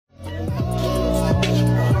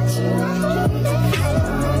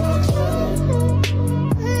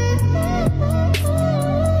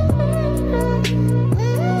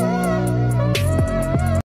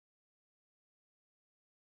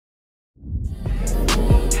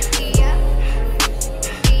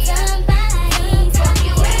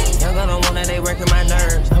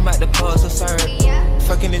pause absurd.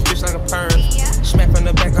 Fucking this bitch like a perm. Smack from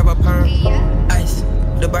the back of a perm. Ice,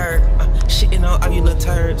 the bird. Shitting on all you little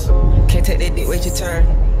turds. Can't take that dick, wait your turn.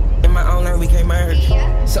 In my own lane, we can't merge.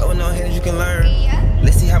 So no heads you can learn.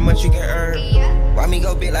 Let's see how much you can earn. Why me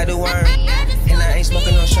go big like the worm? And I ain't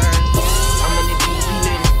smoking no shirt. I'm in the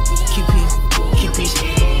QP.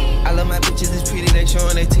 I love my bitches, it's pretty. They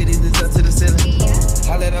showing their titties, it's up to the ceiling.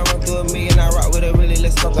 I let her run through a million. I rock with her really,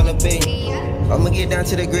 let's fuck on the billion. I'ma get down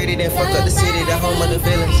to the gritty, then fuck up the city, the home of the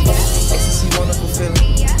villains. Ecstasy, wonderful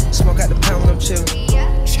feeling. Smoke out the pound when I'm chillin'.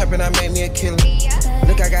 Trapping, I made me a killer.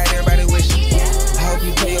 Look, I got everybody wishing. I hope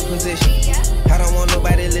you play your position. I don't want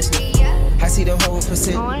nobody listening. I see the whole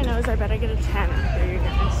percent. All I know is I better get a 10 after you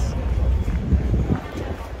guys.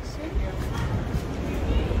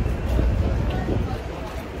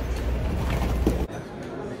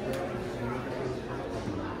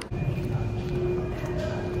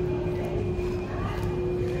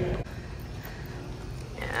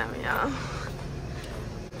 Yeah.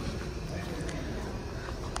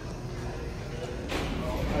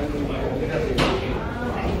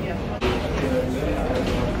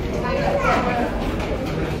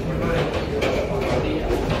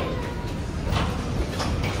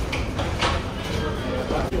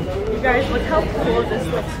 You guys, look how cool this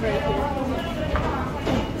looks right here.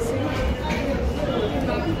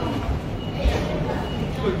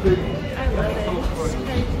 I love it.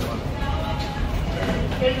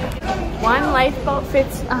 One lifeboat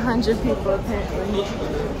fits 100 people apparently,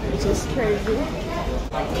 which is crazy.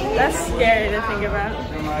 That's scary to think about.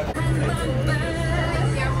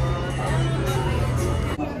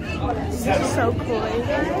 This is so cool, you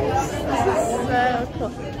guys. This is so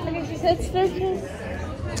cool. Okay, she said stitches.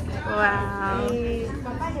 Wow.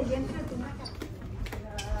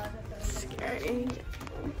 Scary.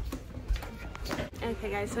 Okay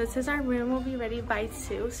guys, so it says our room will be ready by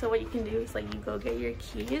 2. So what you can do is like you go get your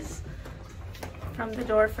keys from the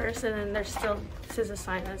door first, and then there's still, this is a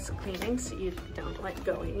sign that's cleaning, so you don't like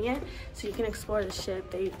go in yet. So you can explore the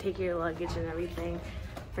ship. They take your luggage and everything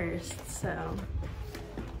first. So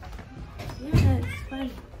yeah, it's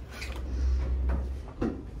fun.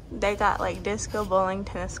 They got like disco bowling,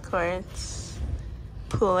 tennis courts,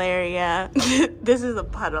 pool area. This is a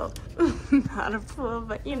puddle, not a pool,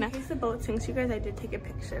 but you know. Here's the boat sinks. You guys, I did take a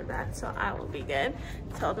picture of that, so I will be good.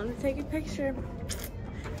 Tell them to take a picture. If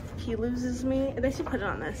he loses me, they should put it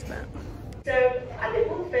on this, but. Served at the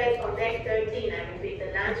buffet on deck 13. I repeat,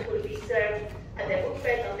 the lunch will be served at the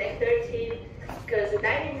buffet on deck 13 because the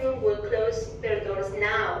dining room will close their doors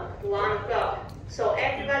now, 1 o'clock. So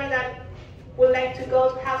everybody that would like to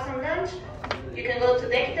go to have some lunch, you can go to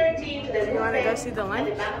deck 13 to the buffet. You want to go see the lunch?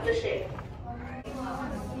 At the back of the ship.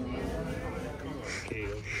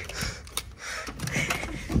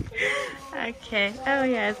 Okay. Oh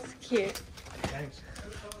yeah, it's cute. Thanks.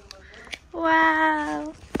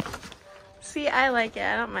 Wow. See, I like it.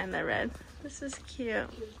 I don't mind the red. This is cute.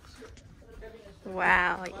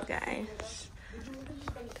 Wow, you guys.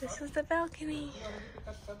 This is the balcony.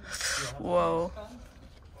 Whoa.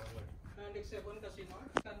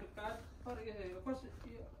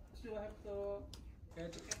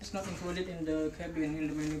 It's not included in the cabin in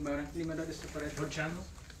the menu bar. Limited is separate for channel.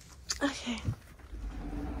 Okay.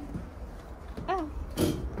 Oh.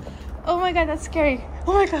 Oh my god, that's scary.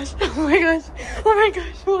 Oh my gosh. Oh my gosh. Oh my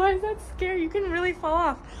gosh. Why is that scary? You can really fall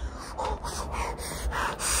off.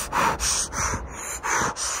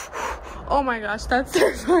 Oh my gosh, that's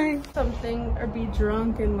terrifying. Something, or be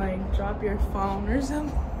drunk and like drop your phone or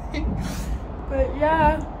something. But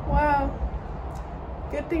yeah, wow.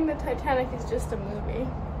 Good thing the Titanic is just a movie.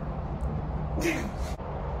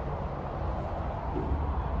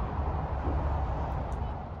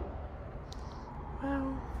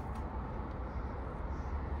 Wow.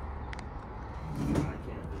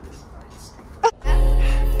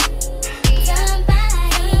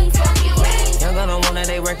 Young gun on one that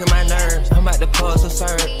they working my nerves. I'm about to pause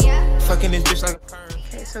absurd. Fucking this bitch like a perm.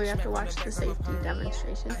 Okay, so we have to watch the safety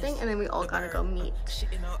demonstration thing, and then we all gotta go meet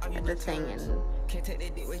at the thing and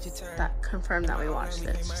that confirm that we watched it.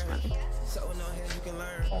 It's just funny.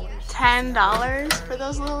 $10 for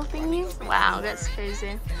those little thingies? Wow, that's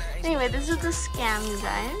crazy. Anyway, this is the scam, you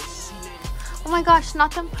guys. Oh my gosh,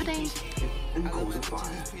 not them putting... And cause a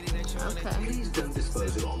fire. Okay. Please don't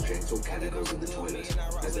dispose of objects or chemicals in the toilet,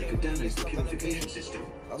 as they could damage the purification system.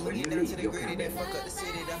 When you leave your cabin,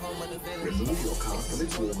 remove your car from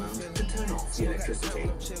its wall mount to turn off the electricity.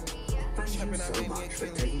 Thank you so much for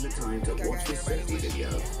taking the time to watch this safety video.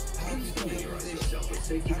 Please familiarize yourself with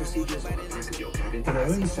safety procedures on the back of your cabin. For their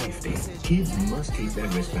own safety, kids must keep their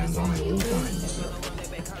wristbands on at all times.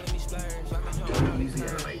 Don't use the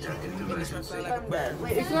elevator in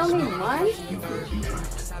Wait, is there only one?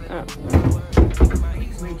 Oh.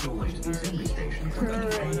 Make your way to the assembly station.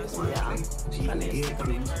 Funny.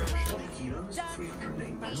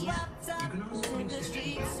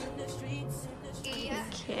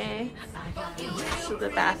 Okay. So the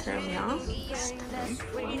bathroom, y'all.